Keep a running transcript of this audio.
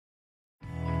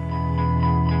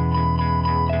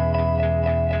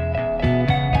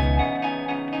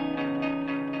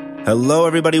Hello,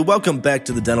 everybody. Welcome back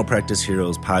to the Dental Practice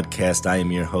Heroes podcast. I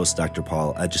am your host, Dr.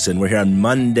 Paul Etchison. We're here on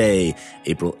Monday,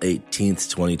 April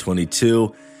 18th,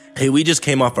 2022. Hey, we just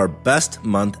came off our best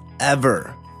month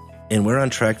ever, and we're on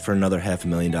track for another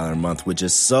 $500,000 month, which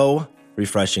is so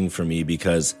refreshing for me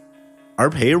because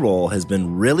our payroll has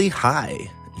been really high.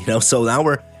 So now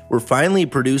we're finally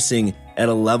producing at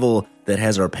a level that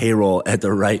has our payroll at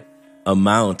the right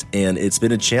amount, and it's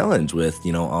been a challenge with,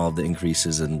 all of the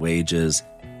increases in wages,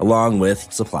 along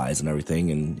with supplies and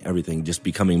everything just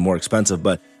becoming more expensive.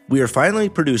 But we are finally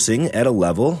producing at a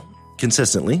level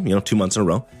consistently, 2 months in a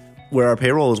row, where our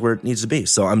payroll is where it needs to be.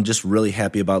 So I'm just really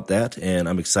happy about that, and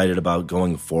I'm excited about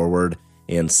going forward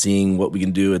and seeing what we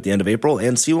can do at the end of April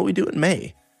and see what we do in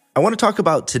May. I want to talk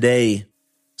about today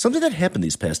something that happened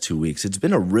these past 2 weeks. It's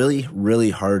been a really, really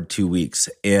hard 2 weeks,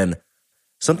 and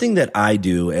something that I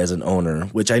do as an owner,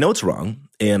 which I know it's wrong,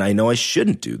 and I know I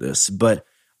shouldn't do this, but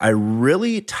I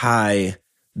really tie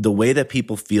the way that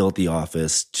people feel at the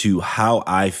office to how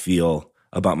I feel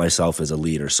about myself as a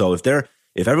leader. So if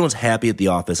everyone's happy at the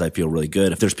office, I feel really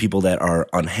good. If there's people that are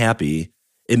unhappy,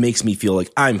 it makes me feel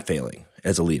like I'm failing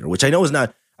as a leader, which I know is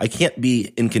not, I can't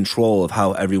be in control of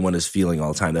how everyone is feeling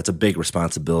all the time. That's a big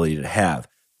responsibility to have,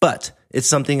 but it's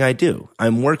something I do.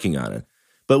 I'm working on it.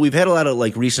 But we've had a lot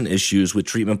of recent issues with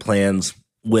treatment plans,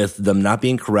 with them not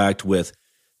being correct, with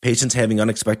patients having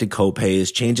unexpected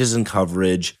copays, changes in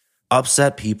coverage,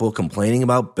 upset people complaining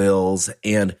about bills,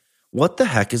 and what the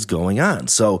heck is going on?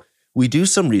 So we do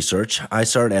some research. I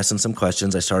started asking some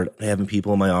questions. I started having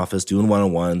people in my office doing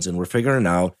one-on-ones, and we're figuring it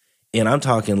out. And I'm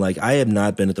talking I have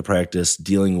not been at the practice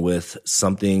dealing with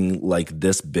something like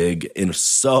this big in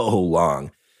so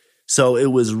long. So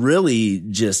it was really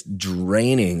just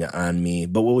draining on me.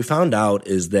 But what we found out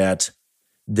is that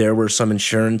there were some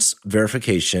insurance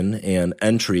verification and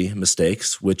entry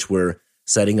mistakes, which were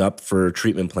setting up for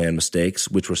treatment plan mistakes,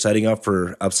 which were setting up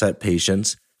for upset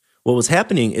patients. What was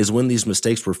happening is when these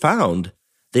mistakes were found,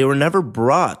 they were never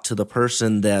brought to the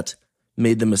person that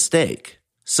made the mistake.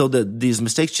 So that these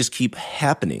mistakes just keep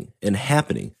happening and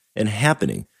happening and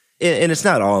happening. And it's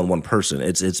not all in one person.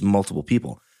 It's multiple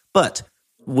people. But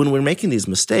when we're making these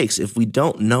mistakes, if we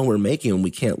don't know we're making them,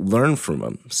 we can't learn from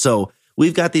them. So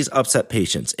we've got these upset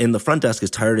patients, and the front desk is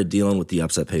tired of dealing with the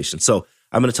upset patients. So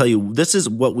I'm going to tell you, this is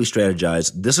what we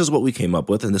strategized, this is what we came up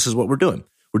with, and this is what we're doing.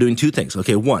 We're doing two things.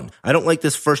 Okay, one, I don't like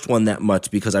this first one that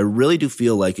much because I really do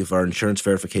feel like if our insurance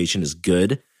verification is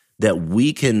good, that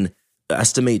we can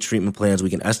estimate treatment plans,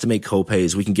 we can estimate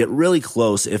copays, we can get really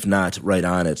close, if not right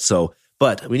on it.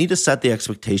 But we need to set the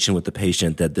expectation with the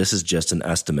patient that this is just an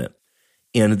estimate.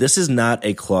 And this is not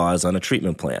a clause on a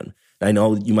treatment plan. I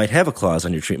know you might have a clause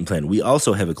on your treatment plan. We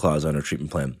also have a clause on our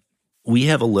treatment plan. We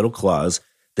have a little clause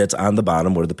that's on the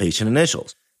bottom where the patient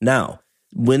initials. Now,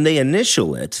 when they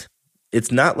initial it,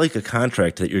 it's not like a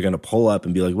contract that you're going to pull up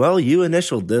and be like, well, you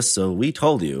initialed this, so we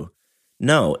told you.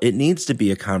 No, it needs to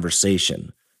be a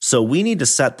conversation. So we need to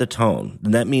set the tone.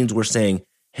 And that means we're saying,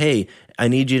 hey, I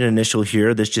need you to initial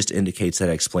here. This just indicates that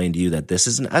I explained to you that this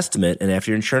is an estimate, and after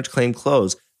your insurance claim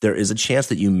close, there is a chance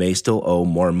that you may still owe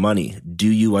more money. Do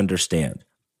you understand?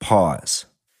 Pause.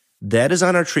 That is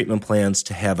on our treatment plans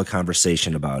to have a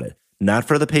conversation about it. Not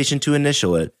for the patient to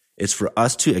initial it. It's for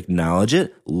us to acknowledge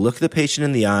it, look the patient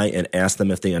in the eye, and ask them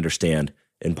if they understand,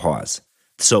 and pause.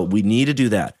 So we need to do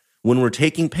that. When we're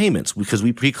taking payments, because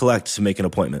we pre-collect to make an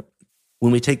appointment,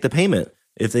 when we take the payment,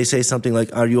 if they say something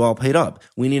like, are you all paid up?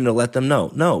 We need to let them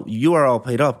know, no, you are all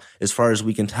paid up as far as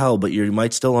we can tell, but you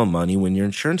might still owe money when your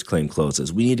insurance claim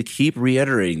closes. We need to keep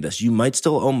reiterating this. You might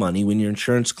still owe money when your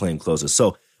insurance claim closes.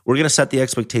 So we're going to set the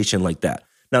expectation like that.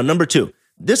 Now, number two,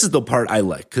 this is the part I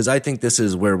like because I think this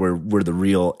is where the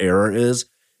real error is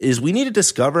we need to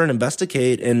discover and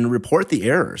investigate and report the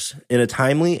errors in a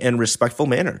timely and respectful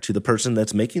manner to the person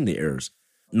that's making the errors.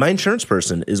 My insurance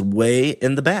person is way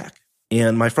in the back.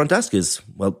 And my front desk is,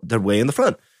 they're way in the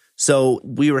front. So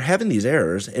we were having these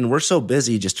errors, and we're so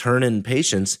busy just turning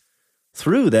patients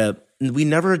through that we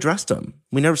never addressed them.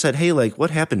 We never said, hey, what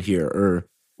happened here? Or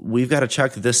we've got to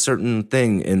check this certain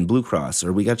thing in Blue Cross,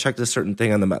 or we got to check this certain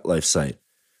thing on the MetLife site.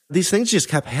 These things just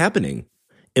kept happening.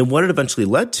 And what it eventually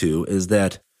led to is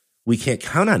that we can't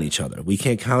count on each other. We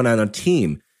can't count on a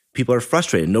team. People are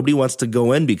frustrated. Nobody wants to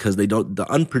go in because the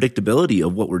unpredictability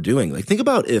of what we're doing. Think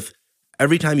about if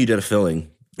every time you did a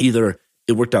filling, either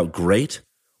it worked out great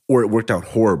or it worked out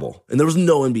horrible. And there was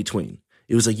no in between.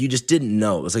 It was you just didn't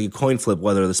know. It was like a coin flip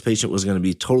whether this patient was going to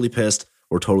be totally pissed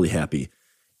or totally happy.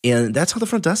 And that's how the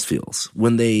front desk feels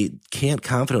when they can't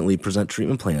confidently present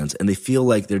treatment plans and they feel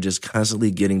like they're just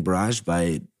constantly getting barraged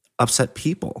by upset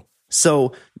people.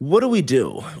 So what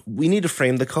do? We need to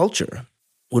frame the culture.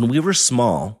 when we were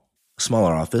smaller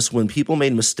office, when people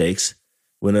made mistakes,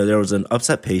 when there was an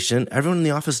upset patient, everyone in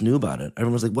the office knew about it.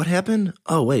 Everyone was like, what happened?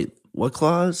 Oh, wait, what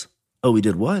clause? Oh, we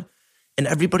did what? And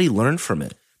everybody learned from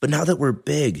it. But now that we're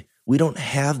big, we don't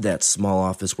have that small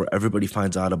office where everybody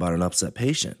finds out about an upset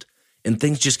patient. And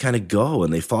things just kind of go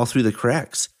and they fall through the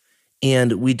cracks.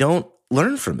 And we don't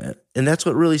learn from it. And that's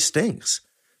what really stinks.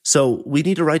 So we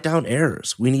need to write down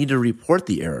errors. We need to report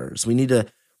the errors. We need to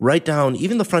write down,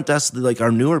 even the front desk, like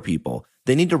our newer people,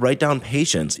 they need to write down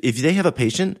patients. If they have a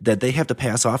patient that they have to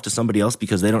pass off to somebody else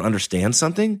because they don't understand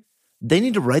something, they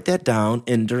need to write that down.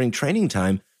 And during training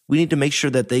time, we need to make sure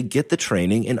that they get the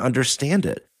training and understand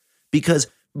it. Because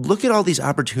look at all these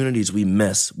opportunities we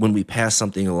miss when we pass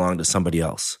something along to somebody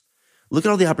else. Look at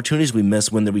all the opportunities we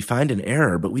miss when we find an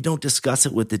error, but we don't discuss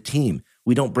it with the team.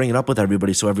 We don't bring it up with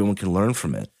everybody so everyone can learn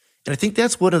from it. And I think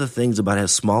that's one of the things about a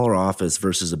smaller office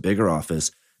versus a bigger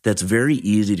office that's very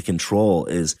easy to control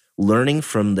is learning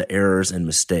from the errors and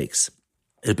mistakes.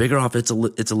 In a bigger office,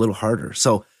 it's a little harder.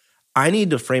 So I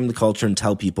need to frame the culture and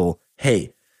tell people,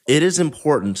 hey, it is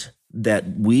important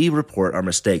that we report our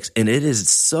mistakes, and it is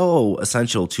so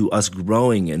essential to us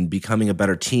growing and becoming a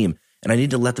better team. And I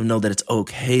need to let them know that it's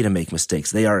okay to make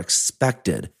mistakes. They are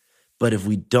expected. But if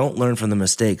we don't learn from the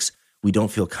mistakes, we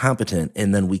don't feel competent,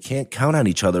 and then we can't count on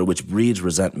each other, which breeds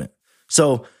resentment.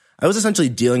 So I was essentially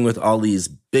dealing with all these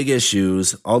big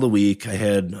issues all the week. I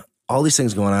had all these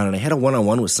things going on, and I had a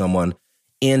one-on-one with someone,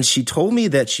 and she told me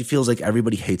that she feels like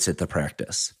everybody hates it, the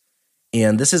practice.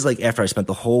 And this is like after I spent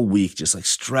the whole week just like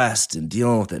stressed and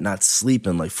dealing with it, not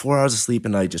sleeping, like 4 hours of sleep a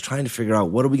night, just trying to figure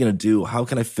out what are we going to do? How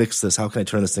can I fix this? How can I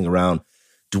turn this thing around?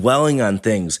 Dwelling on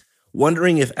things,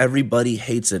 wondering if everybody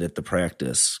hates it at the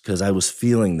practice, because I was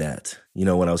feeling that,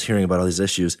 when I was hearing about all these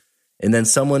issues. And then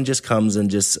someone just comes and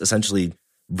just essentially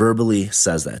verbally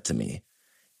says that to me.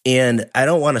 And I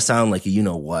don't want to sound like a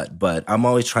you-know-what, but I'm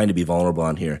always trying to be vulnerable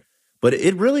on here. But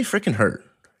it really freaking hurt.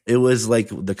 It was like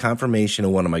the confirmation of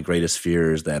one of my greatest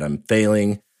fears that I'm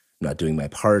failing, I'm not doing my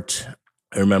part.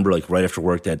 I remember like right after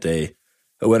work that day,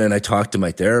 I went and I talked to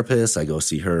my therapist. I go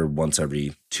see her once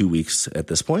every 2 weeks at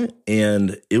this point.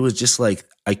 And it was just like,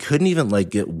 I couldn't even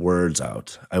like get words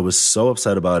out. I was so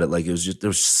upset about it. Like it was just, there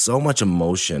was so much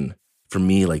emotion for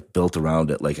me like built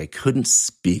around it. Like I couldn't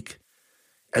speak.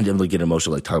 And I'm like getting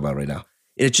emotional, like talk about it right now.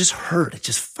 And it just hurt. It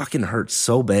just fucking hurt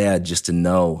so bad just to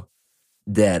know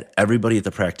that everybody at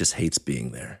the practice hates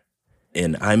being there.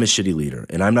 And I'm a shitty leader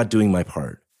and I'm not doing my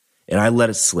part. And I let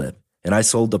it slip and I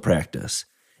sold the practice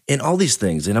and all these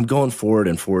things. And I'm going forward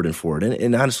and forward and forward.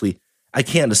 And honestly, I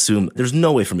can't assume, there's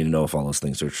no way for me to know if all those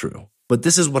things are true. But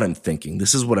this is what I'm thinking.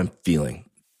 This is what I'm feeling.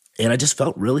 And I just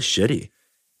felt really shitty.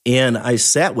 And I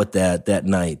sat with that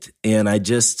night and I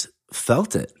just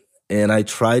felt it. And I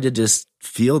tried to just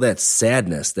feel that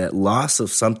sadness, that loss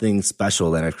of something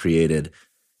special that I created.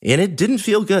 And it didn't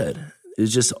feel good. It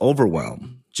was just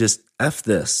overwhelmed. Just F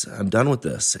this. I'm done with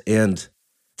this. And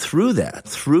through that,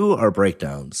 through our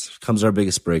breakdowns, comes our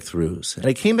biggest breakthroughs. And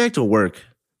I came back to work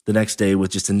the next day with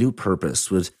just a new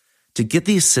purpose, was to get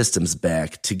these systems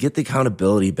back, to get the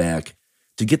accountability back,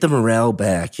 to get the morale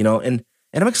back, and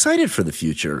I'm excited for the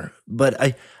future. But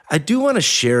I do want to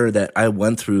share that I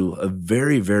went through a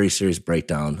very, very serious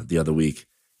breakdown the other week.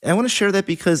 And I want to share that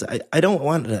because I don't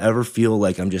want to ever feel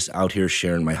like I'm just out here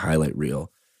sharing my highlight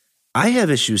reel. I have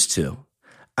issues too.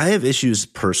 I have issues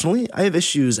personally. I have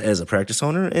issues as a practice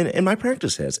owner, and my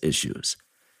practice has issues.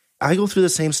 I go through the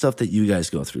same stuff that you guys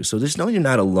go through. So just know you're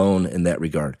not alone in that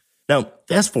regard. Now,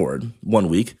 fast forward 1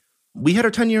 week, we had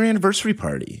our 10-year anniversary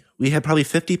party. We had probably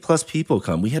 50 plus people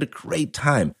come. We had a great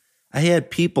time. I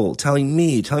had people telling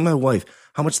my wife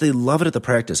how much they love it at the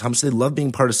practice, how much they love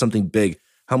being part of something big,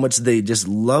 how much they just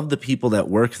love the people that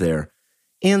work there.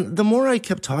 And the more I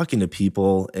kept talking to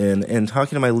people and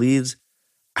talking to my leads,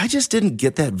 I just didn't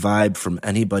get that vibe from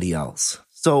anybody else.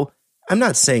 So I'm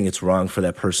not saying it's wrong for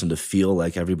that person to feel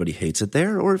like everybody hates it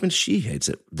there or even she hates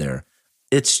it there.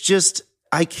 It's just,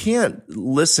 I can't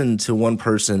listen to one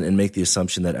person and make the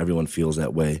assumption that everyone feels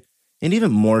that way. And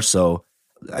even more so,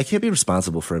 I can't be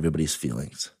responsible for everybody's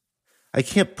feelings. I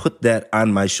can't put that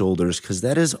on my shoulders because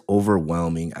that is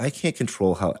overwhelming. I can't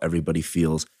control how everybody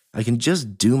feels. I can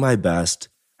just do my best.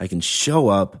 I can show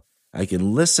up. I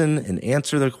can listen and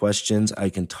answer their questions. I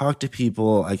can talk to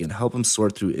people. I can help them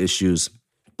sort through issues.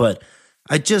 But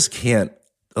I just can't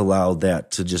allow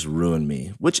that to just ruin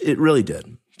me, which it really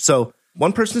did. So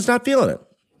one person's not feeling it.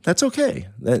 That's okay.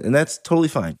 And that's totally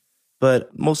fine.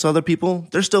 But most other people,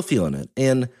 they're still feeling it.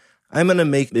 And I'm going to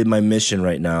make it my mission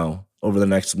right now over the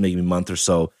next maybe month or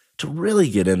so to really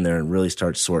get in there and really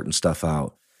start sorting stuff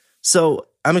out. So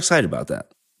I'm excited about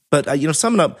that. But,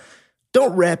 summing up,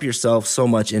 don't wrap yourself so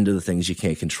much into the things you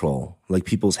can't control, like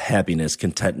people's happiness,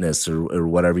 contentness, or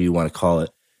whatever you want to call it.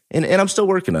 And I'm still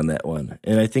working on that one.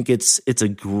 And I think it's a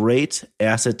great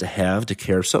asset to have, to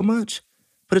care so much.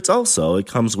 But it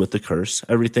comes with the curse.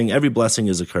 Every blessing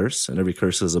is a curse, and every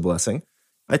curse is a blessing.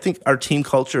 I think our team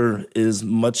culture is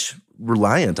much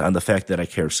reliant on the fact that I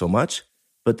care so much.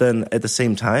 But then at the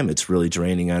same time, it's really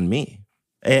draining on me.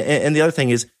 And the other thing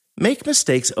is, make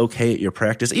mistakes okay at your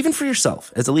practice, even for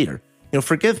yourself as a leader.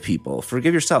 Forgive people,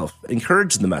 forgive yourself,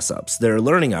 encourage the mess ups. There are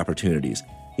learning opportunities.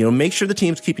 Make sure the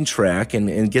team's keeping track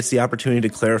and gets the opportunity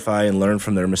to clarify and learn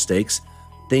from their mistakes.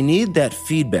 They need that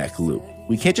feedback loop.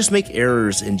 We can't just make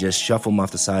errors and just shuffle them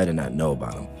off the side and not know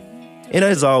about them. And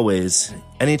as always,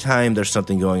 anytime there's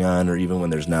something going on, or even when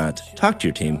there's not, talk to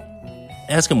your team.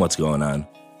 Ask them what's going on.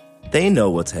 They know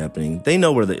what's happening. They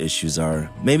know where the issues are.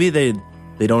 Maybe they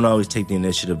don't always take the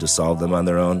initiative to solve them on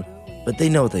their own, but they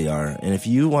know what they are. And if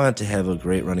you want to have a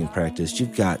great running practice,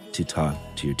 you've got to talk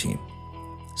to your team.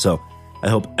 So I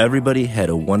hope everybody had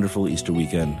a wonderful Easter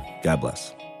weekend. God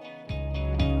bless.